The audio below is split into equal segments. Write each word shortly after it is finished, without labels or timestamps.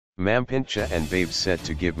Mampintsha and Babes set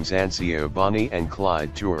to give Mzansi a Bonnie and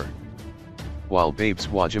Clyde tour. While Babes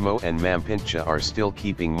Wodumo and Mampintsha are still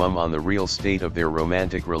keeping mum on the real state of their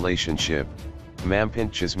romantic relationship,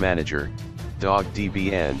 Mampintsha's manager, Dogg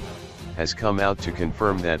Dbn, has come out to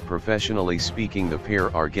confirm that professionally speaking the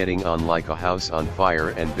pair are getting on like a house on fire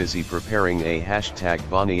and busy preparing a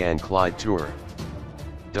 #Bonnie and Clyde tour.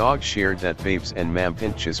 Dogg shared that Babes and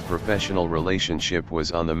Mampintsha's professional relationship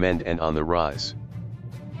was on the mend and on the rise.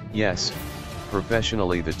 Yes,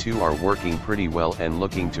 professionally the two are working pretty well and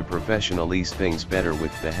looking to professionalize things better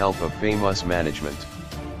with the help of FameUs management.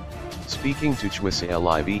 Speaking to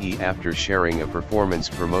TshisaLIVE after sharing a performance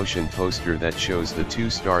promotion poster that shows the two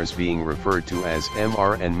stars being referred to as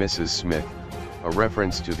Mr. and Mrs. Smith, a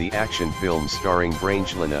reference to the action film starring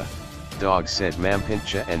Brangelina, Dogg said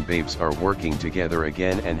Mampintsha and Babes are working together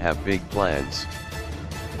again and have big plans,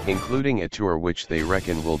 including a tour which they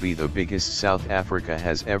reckon will be the biggest South Africa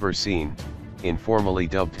has ever seen, informally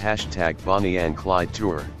dubbed #Bonnie and Clyde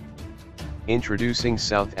Tour. Introducing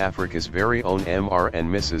South Africa's very own Mr.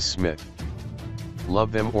 and Mrs. Smith.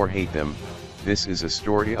 Love them or hate them, this is a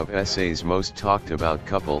story of SA's most talked about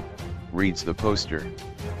couple, reads the poster.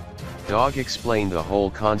 Dogg explained the whole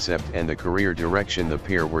concept and the career direction the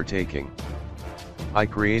pair were taking. I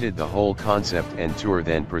created the whole concept and tour,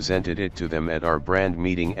 then presented it to them at our brand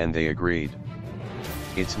meeting and they agreed.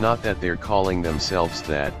 It's not that they're calling themselves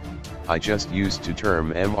that, I just used to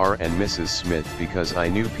term Mr. and Mrs. Smith because I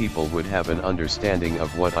knew people would have an understanding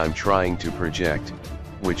of what I'm trying to project,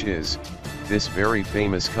 which is, this very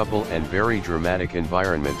famous couple and very dramatic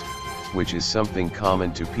environment, which is something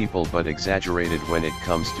common to people but exaggerated when it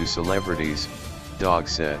comes to celebrities, Dogg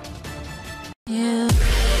said.